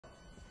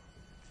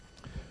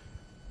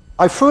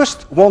I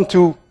first want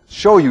to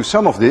show you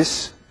some of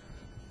this,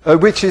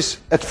 which is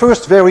at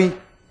first very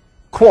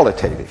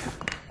qualitative.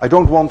 I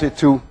don't want it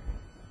to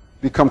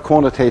become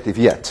quantitative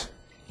yet.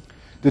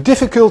 The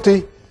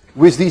difficulty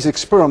with these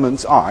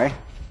experiments are,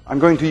 I'm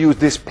going to use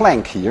this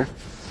plank here,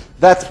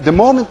 that the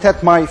moment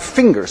that my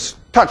fingers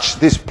touch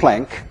this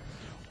plank,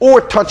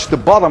 or touch the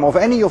bottom of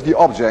any of the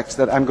objects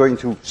that I'm going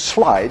to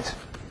slide,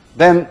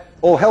 then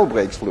all hell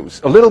breaks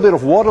loose. A little bit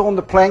of water on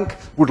the plank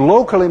would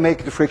locally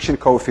make the friction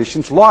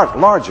coefficients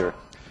larger.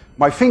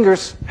 My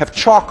fingers have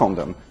chalk on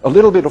them. A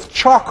little bit of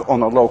chalk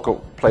on a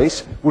local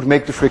place would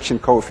make the friction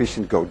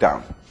coefficient go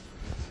down.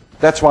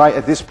 That's why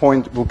at this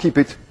point we'll keep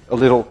it a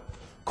little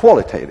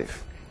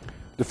qualitative.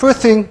 The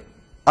first thing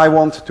I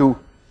want to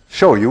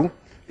show you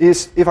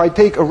is if I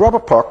take a rubber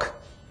puck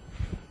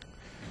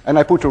and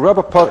I put a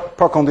rubber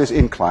puck on this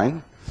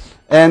incline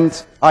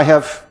and I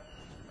have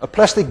a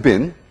plastic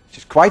bin, which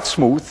is quite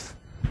smooth,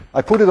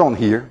 I put it on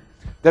here,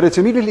 that it's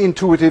immediately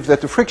intuitive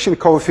that the friction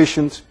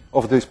coefficient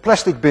of this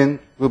plastic bin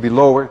will be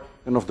lower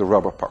than of the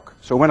rubber puck.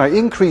 So when I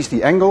increase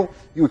the angle,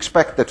 you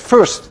expect that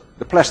first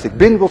the plastic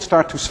bin will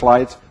start to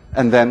slide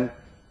and then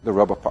the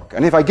rubber puck.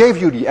 And if I gave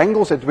you the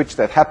angles at which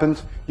that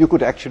happened, you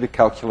could actually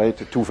calculate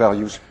the two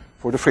values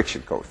for the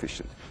friction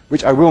coefficient,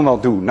 which I will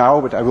not do now,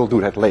 but I will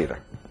do that later.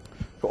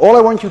 So all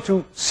I want you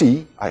to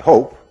see, I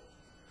hope,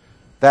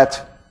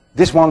 that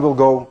this one will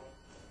go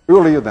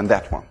earlier than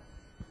that one.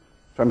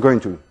 So I'm going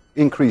to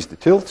increase the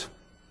tilt.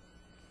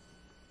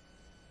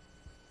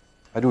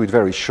 I do it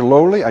very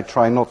slowly. I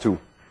try not to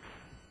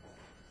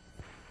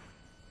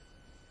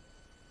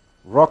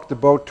rock the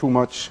boat too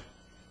much.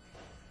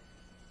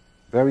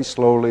 Very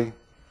slowly.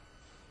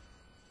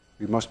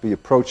 We must be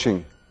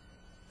approaching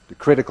the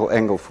critical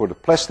angle for the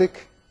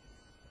plastic.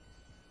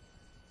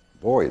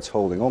 Boy, it's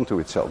holding on to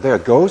itself. There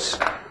it goes.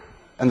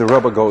 And the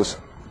rubber goes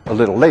a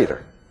little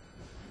later.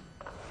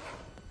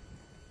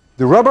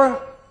 The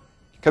rubber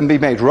can be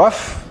made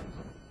rough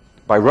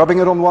by rubbing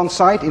it on one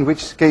side, in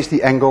which case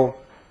the angle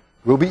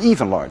will be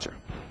even larger.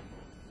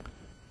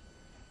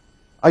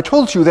 I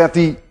told you that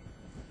the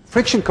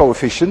friction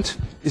coefficient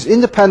is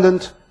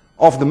independent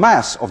of the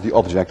mass of the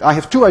object. I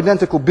have two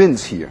identical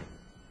bins here.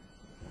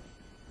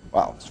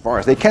 Well, as far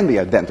as they can be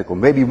identical.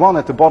 Maybe one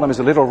at the bottom is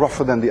a little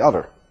rougher than the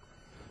other.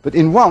 But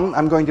in one,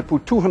 I'm going to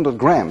put 200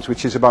 grams,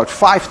 which is about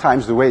 5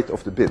 times the weight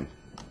of the bin.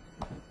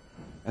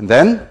 And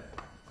then,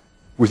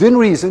 within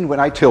reason, when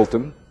I tilt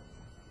them,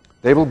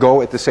 they will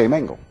go at the same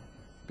angle,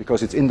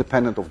 because it's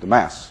independent of the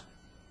mass.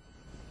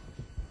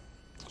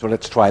 So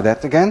let's try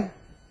that again,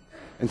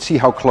 and see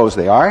how close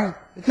they are.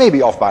 It may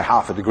be off by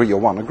half a degree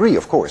or 1 degree,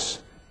 of course,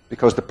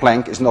 because the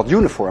plank is not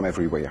uniform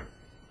everywhere.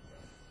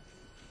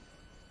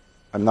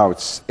 And now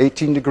it's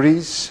 18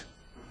 degrees,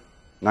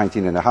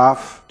 19 and a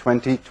half,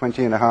 20,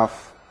 20 and a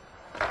half,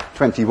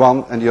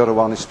 21, and the other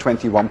one is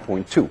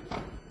 21.2.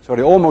 So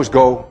they almost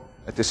go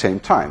at the same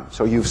time.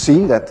 So you've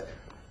seen that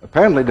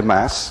apparently the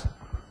mass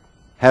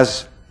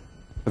has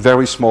a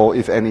very small,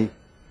 if any,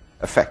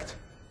 effect.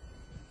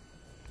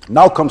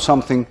 Now comes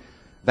something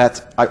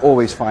that I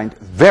always find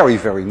very,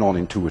 very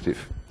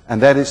non-intuitive,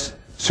 and that is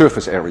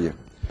surface area.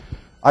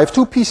 I have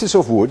two pieces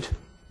of wood,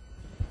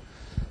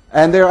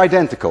 and they're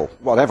identical,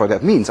 whatever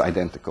that means,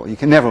 identical. You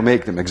can never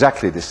make them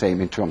exactly the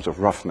same in terms of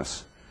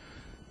roughness.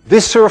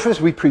 This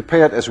surface we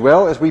prepared as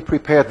well as we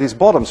prepared this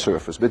bottom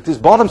surface, but this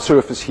bottom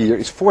surface here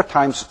is 4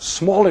 times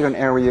smaller in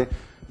area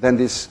than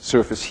this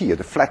surface here,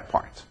 the flat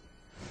part.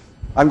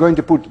 I'm going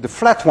to put the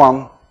flat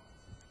one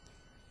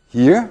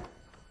here,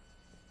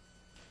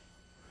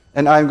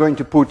 and I'm going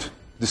to put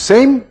the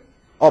same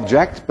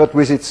object, but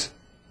with its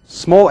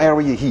small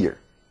area here.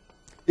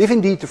 If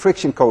indeed the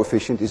friction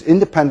coefficient is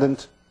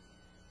independent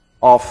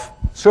of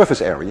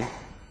surface area,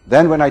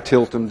 then when I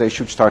tilt them, they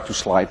should start to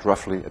slide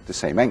roughly at the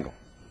same angle.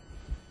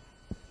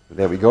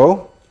 There we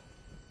go.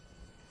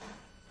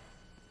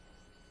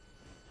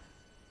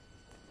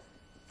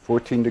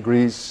 14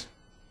 degrees,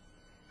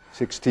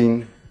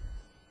 16,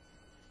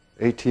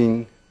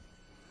 18.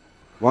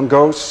 One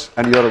goes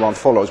and the other one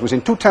follows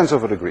within 0.2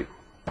 of a degree.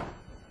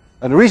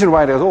 And the reason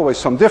why there's always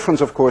some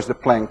difference, of course, the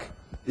plank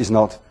is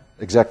not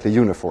exactly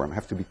uniform. I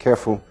have to be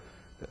careful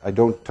that I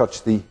don't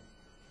touch the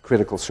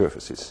critical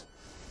surfaces.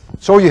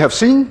 So you have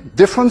seen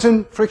difference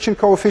in friction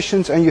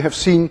coefficients, and you have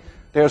seen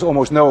there's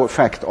almost no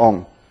effect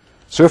on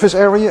surface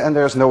area, and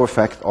there's no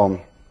effect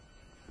on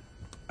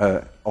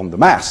the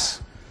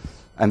mass.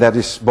 And that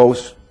is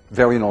both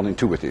very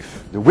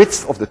non-intuitive. The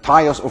width of the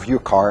tires of your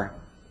car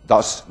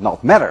does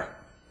not matter.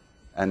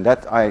 And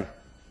that I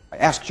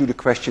asked you the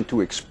question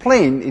to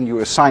explain in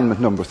your assignment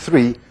number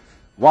 3,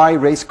 why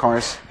race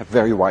cars have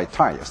very wide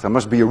tires. There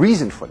must be a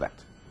reason for that.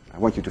 I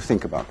want you to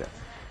think about that.